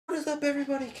up,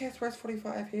 everybody?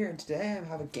 Tortoise45 here, and today I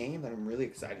have a game that I'm really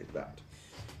excited about.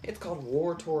 It's called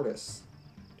Tortoise.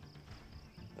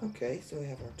 Okay, so we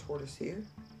have our tortoise here.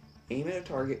 Aim at a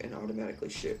target and automatically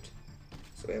shoot.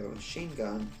 So we have a machine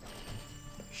gun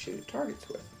that we shoot at targets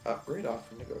with. Upgrade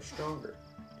often to go stronger.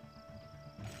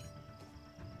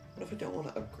 What if I don't want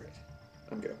to upgrade?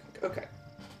 I'm good. Okay.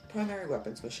 Primary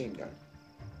weapons, machine gun.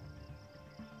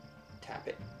 Tap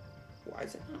it. Why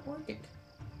is it not working?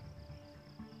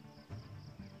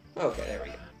 Okay, there we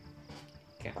go.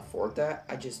 Can't afford that.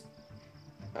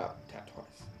 Oh, tap twice.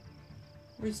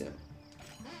 Resume.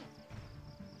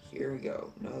 Here we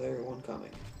go. Another one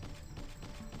coming.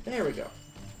 There we go.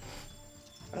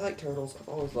 I like turtles. I've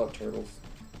always loved turtles.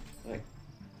 Like,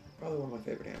 probably one of my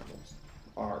favorite animals.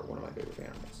 Are one of my favorite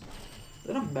animals.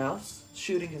 Then a mouse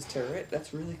shooting his turret.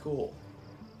 That's really cool.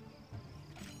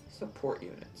 Support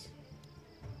units.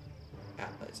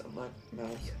 Allies. Unlock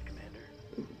mouse.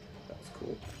 Ooh, that was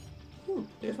cool. Ooh,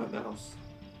 there's my mouse.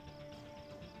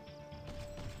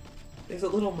 There's a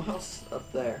little mouse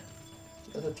up there.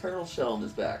 There's a turtle shell on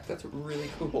his back. That's really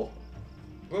cool.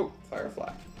 Whoa,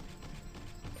 firefly.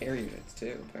 Air units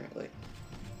too, apparently.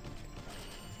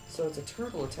 So it's a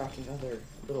turtle attacking other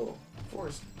little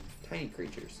forest tiny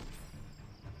creatures.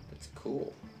 That's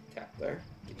cool. Tap there.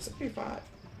 Get 75.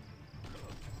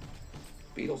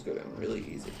 Beetles go down really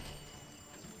easy.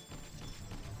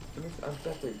 I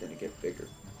bet they're gonna get bigger.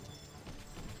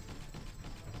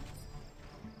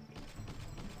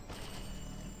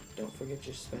 Don't forget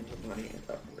to spend your money and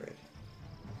upgrade.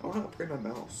 I want to upgrade my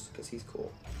mouse, because he's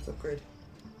cool. Let's upgrade.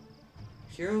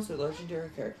 Heroes are legendary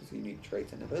characters with unique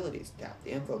traits and abilities. Tap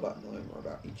the info button to learn more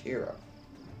about each hero.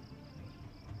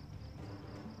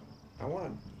 I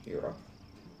want a hero.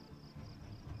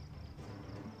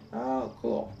 Oh,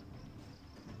 cool.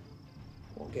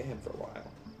 Won't get him for a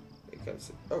while.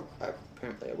 Because,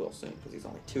 apparently I will soon, because he's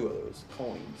only 2 of those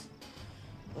coins.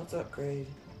 Let's upgrade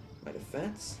my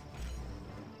defense.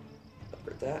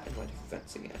 Upgrade that and my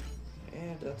defense again.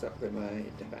 And let's upgrade my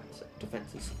defense.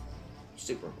 Defense is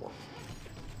super important.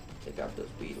 Take out those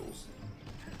beetles.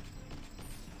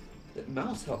 The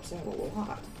mouse helps out a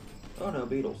lot. Oh no,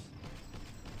 beetles.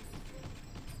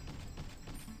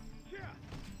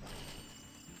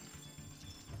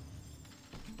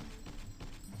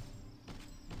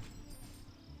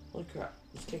 Holy crap,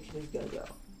 let's take these guys out.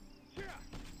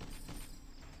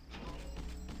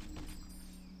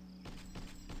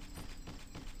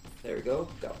 There we go,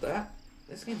 got that.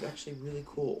 This game's actually really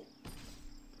cool.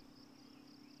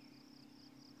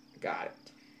 Got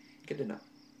it. Good to know.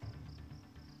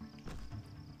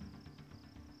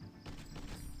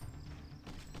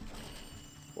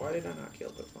 Why did I not kill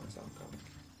those ones I'm coming?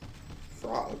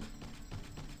 Frog?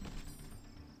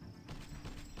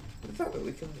 Is that what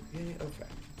we killed? Yeah,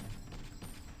 okay.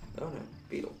 Oh no,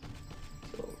 beetle.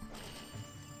 So,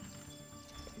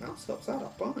 the mouse helps out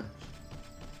a bunch.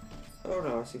 Oh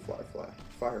no, I see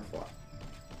Firefly.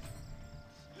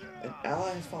 An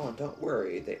ally has fallen. Don't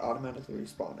worry, they automatically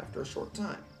respawn after a short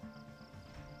time.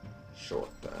 Short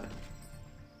time.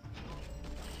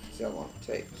 See how long it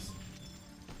takes.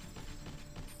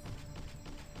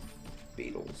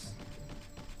 Beetles.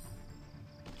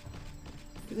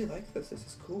 Really like this. This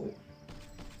is cool.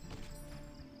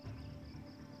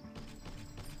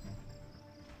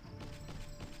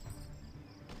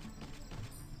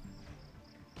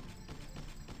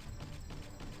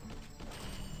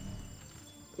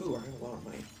 Ooh, I have a lot of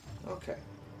money. Okay.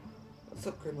 Let's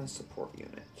upgrade my support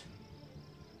unit.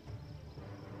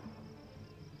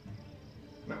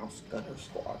 Mouse Gunner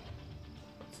Squad.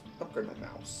 Let's upgrade my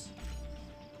mouse.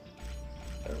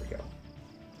 There we go.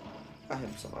 I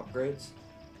have some upgrades.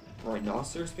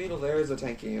 Rhinoceros Beetle, there is a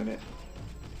tanky unit.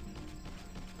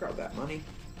 Grab that money.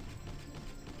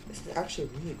 This is actually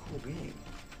a really cool game.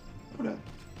 Oh no.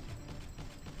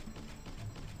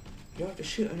 You don't have to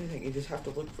shoot anything, you just have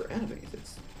to look for enemies.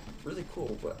 It's really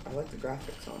cool, but I like the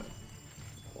graphics on it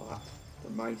a lot.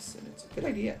 The mice, and it's a good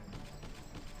idea.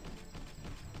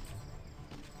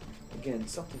 Again,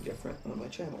 something different on my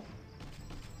channel.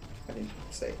 I didn't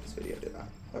say this video did that.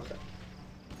 Okay.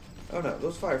 Oh no,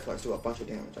 those fireflies do a bunch of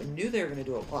damage. I knew they were going to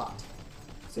do a lot.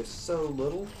 Because they're so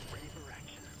little.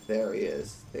 There he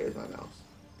is. There's my mouse.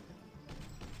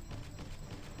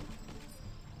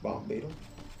 Bomb beetle.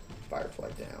 Firefly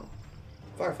down.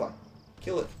 Firefly.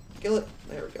 Kill it. Kill it.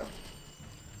 There we go.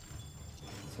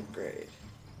 Let's upgrade.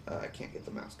 I can't get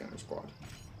the mouse gunner squad.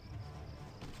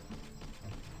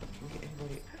 Can we get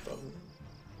anybody above them?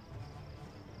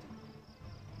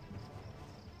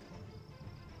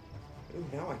 Ooh,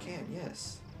 now I can,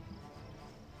 yes.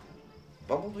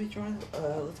 Bumblebee trying?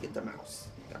 Let's get the mouse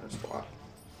gunner squad.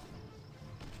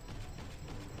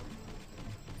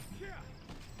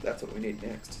 That's what we need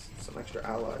next. Some extra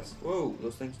allies. Whoa,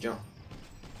 those things jump.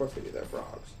 Of course they do, they're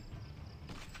frogs.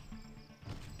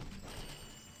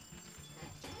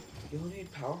 You'll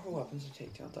need powerful weapons to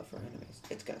take down tougher enemies.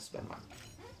 It's gonna spend money.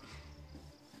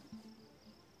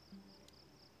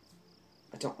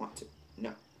 I don't want to.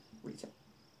 No. Retail.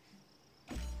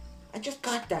 I just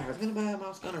got that. I was gonna buy a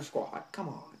mouse gunner squad. Come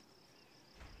on.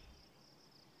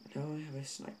 Now I have a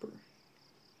sniper.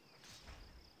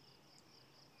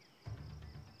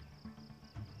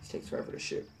 This takes forever to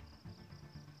shoot.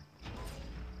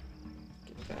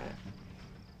 Give me that.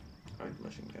 Orange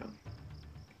machine gun.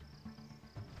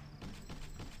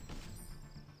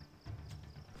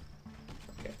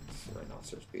 Okay, this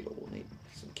rhinoceros beetle will need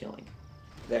some killing.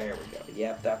 There we go.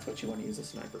 Yep, that's what you want to use a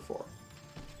sniper for.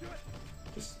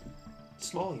 Just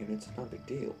small units, not a big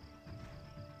deal.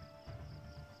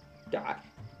 Die.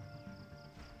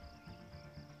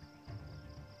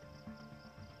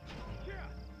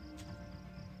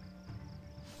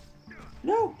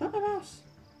 No, not my mouse.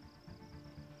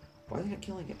 Why are they not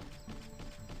killing it?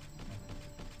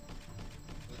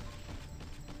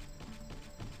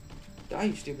 Die,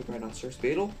 you stupid rhinoceros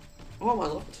beetle. Oh, I'm on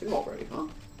level 2 already, huh?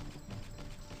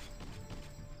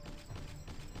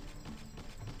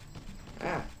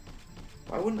 Ah.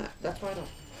 Why wouldn't that? That's why I don't.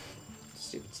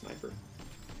 Stupid sniper.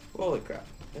 Holy crap.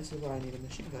 This is why I need a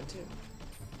machine gun, too.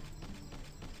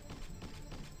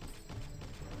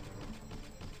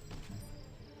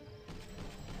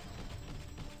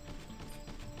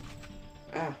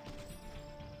 Ah.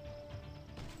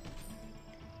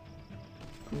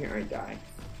 I'm here, I die.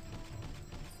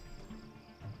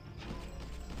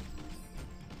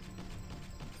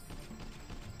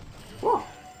 Whoa!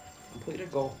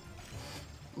 Completed goal.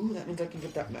 Ooh, that means I can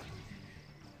get that map.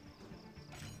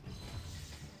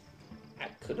 I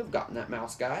could have gotten that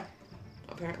mouse guy.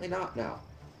 Apparently not now.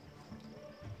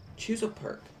 Choose a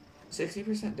perk.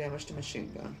 60% damage to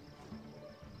machine gun.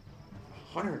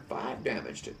 105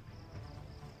 damage to...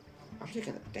 I'm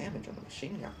taking the damage on the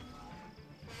machine gun.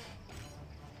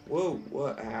 Whoa,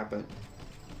 what happened?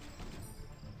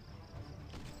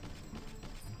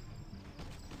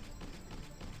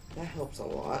 That helps a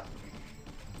lot.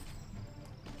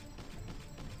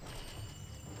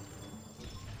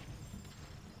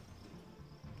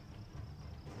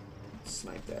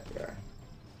 Snipe that guy.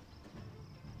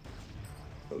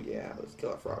 Oh yeah, let's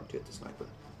kill a frog too with the sniper.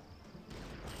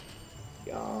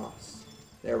 Yas.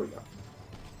 There we go.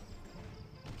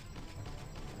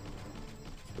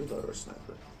 Let's reload our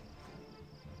sniper.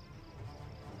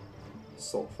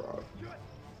 Assault frog.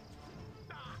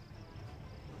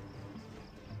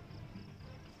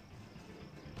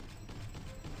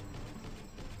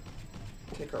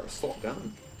 Take our assault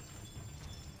gun.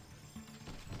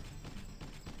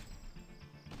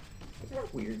 It's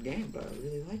a weird game, but I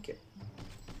really like it.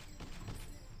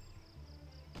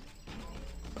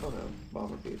 Oh no,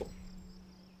 bomber beetle.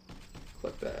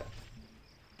 Click that.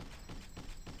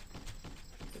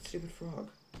 That stupid frog.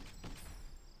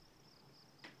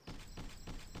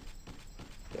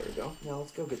 There we go. Now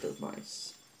let's go get those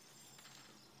mice.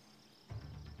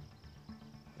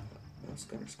 Mouse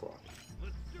gunner squad.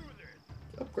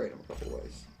 Upgrade them a couple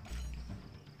ways.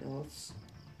 Now let's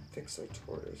fix our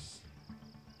tortoise.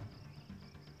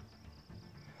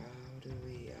 How do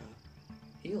we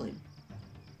heal him?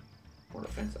 More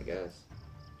defense, I guess.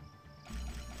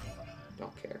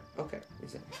 Don't care. Okay,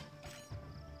 he's in.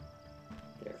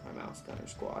 There's my mouse gunner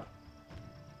squad.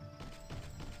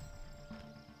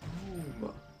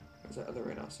 Boom. There's that other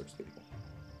rhinoceros people.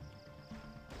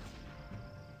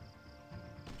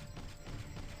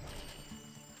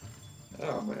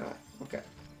 Oh my god. Okay.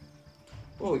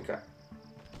 Holy crap.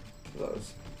 Kill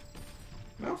those.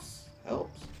 Mouse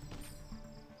helps.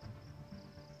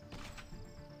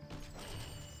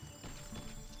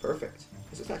 Perfect.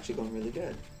 This is actually going really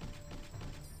good.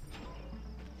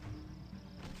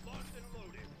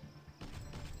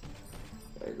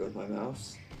 There goes my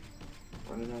mouse.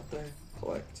 Running out there.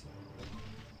 Collect.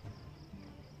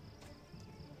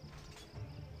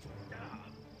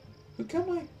 Who killed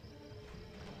my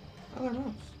other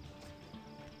mouse?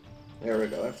 There we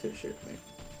go. That's who shooting me.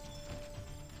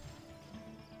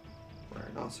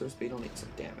 Rhinoceros beetle needs some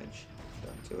damage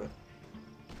done to it.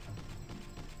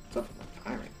 What's up with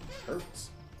my iron? It hurts.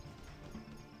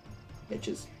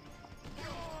 Itches.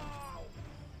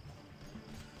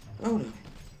 Oh no.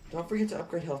 Don't forget to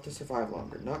upgrade health to survive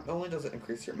longer. Not only does it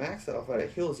increase your max health, but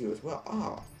it heals you as well.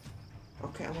 Oh.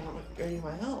 Okay, I'm not upgrading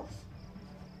my health.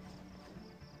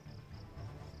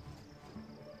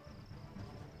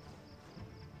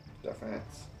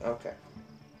 Defense. Okay.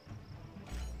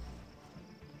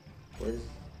 Where's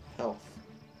health?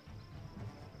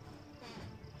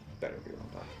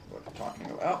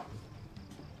 talking about.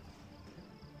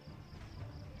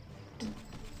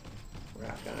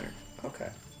 Rat gunner. Okay.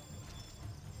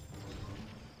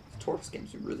 This Tortoise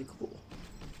game's really cool.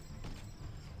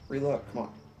 Reload. Come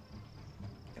on.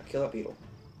 Gotta kill that beetle.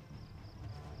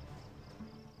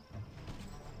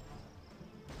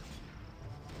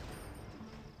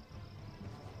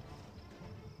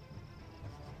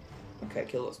 Okay,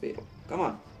 kill this beetle. Come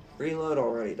on. Reload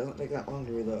already. Doesn't take that long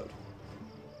to reload.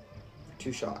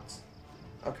 2 shots.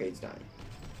 Okay, he's dying.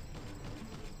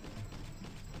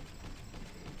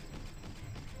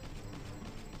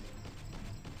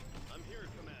 I'm here,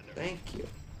 Commander. Thank you.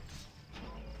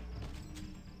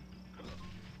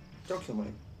 Don't kill my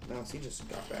mouse. He just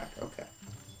got back. Okay.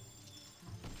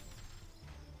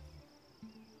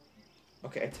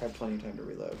 Okay, it's had plenty of time to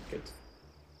reload. Good.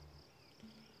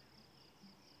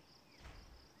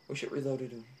 Wish it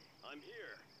reloaded him. I'm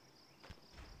here.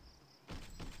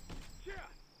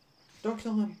 Don't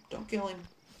kill him. Don't kill him.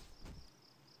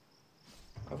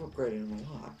 I've upgraded him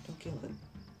a lot. Don't kill him.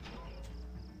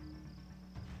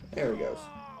 There he goes.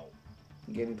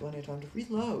 He gave me plenty of time to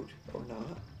reload. Or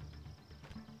not.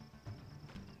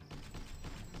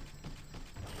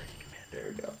 There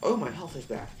we go. Oh, my health is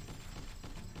back.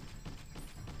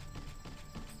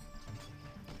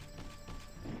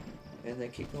 And they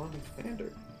keep calling me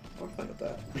Commander. I'm fine with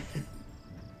that.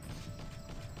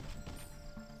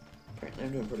 Apparently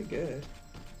I'm doing pretty good.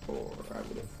 Or I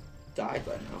would have died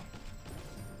by now.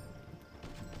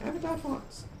 I haven't died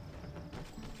once.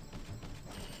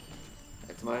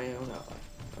 That's my own ally.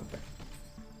 Okay.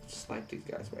 Just snipe these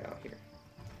guys way out here.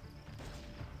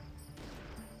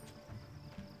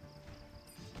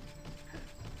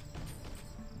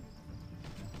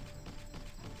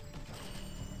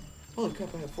 Holy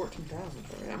crap, I have 14,000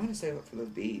 already. I'm gonna save up for those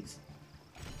bees.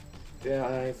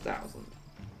 5,000.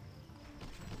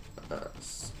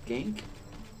 Skink?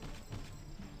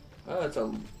 Oh, it's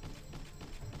a...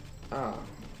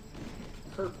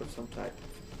 herp of some type.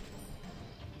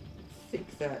 I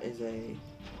think that is a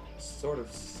sort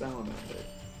of salamander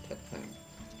type thing.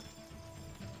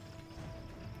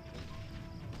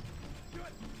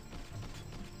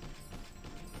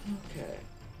 Okay.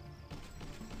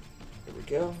 Here we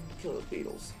go. Kill those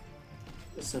beetles.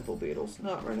 The simple beetles,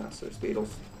 not rhinoceros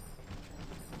beetles.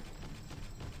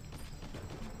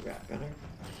 Rat gunner.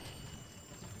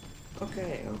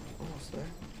 Okay, I'm almost there.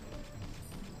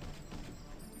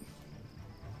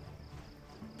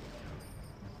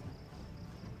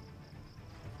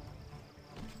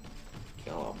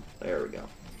 Kill him. There we go.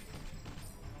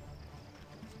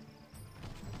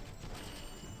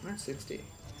 160.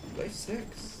 Place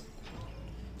 6.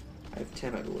 I have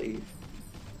 10, I believe.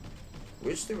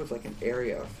 Wish there was like an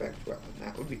area effect weapon.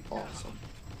 That would be awesome.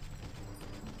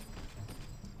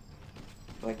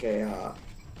 Like a,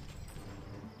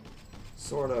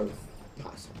 sort of,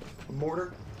 not sort of, a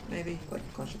mortar, maybe? Like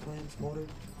Clash of Clans mortar?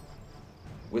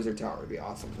 Wizard Tower would be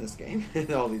awesome in this game.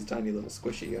 All these tiny little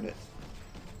squishy units.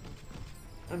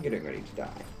 I'm getting ready to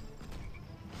die.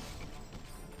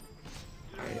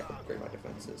 I need to upgrade my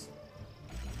defenses.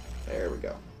 There we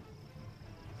go.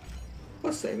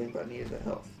 Was saving, but I needed the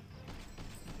health.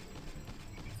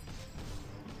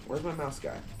 Where's my mouse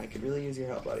guy? I could really use your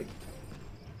help, buddy.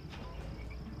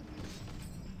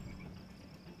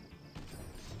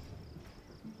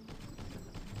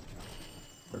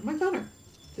 Where's my gunner?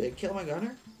 Did they kill my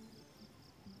gunner?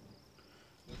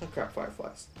 Oh crap,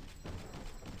 fireflies.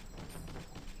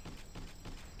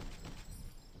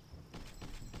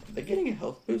 Are they getting a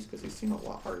health boost? Because they seem a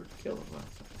lot harder to kill than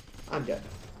last time. I'm dead.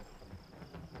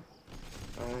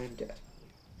 I'm dead.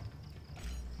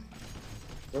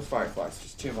 Those fireflies,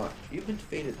 just too much. You've been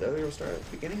defeated. The other start at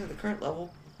the beginning of the current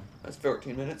level. That's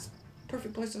 14 minutes.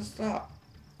 Perfect place to stop.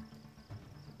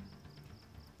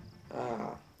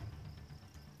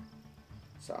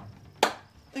 So,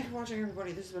 thank you for watching,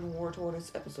 everybody. This has been War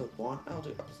Tortoise episode 1. I'll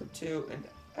do episode 2, and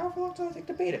however long till I take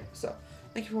to beat it. So,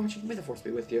 thank you for watching. May the force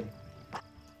be with you.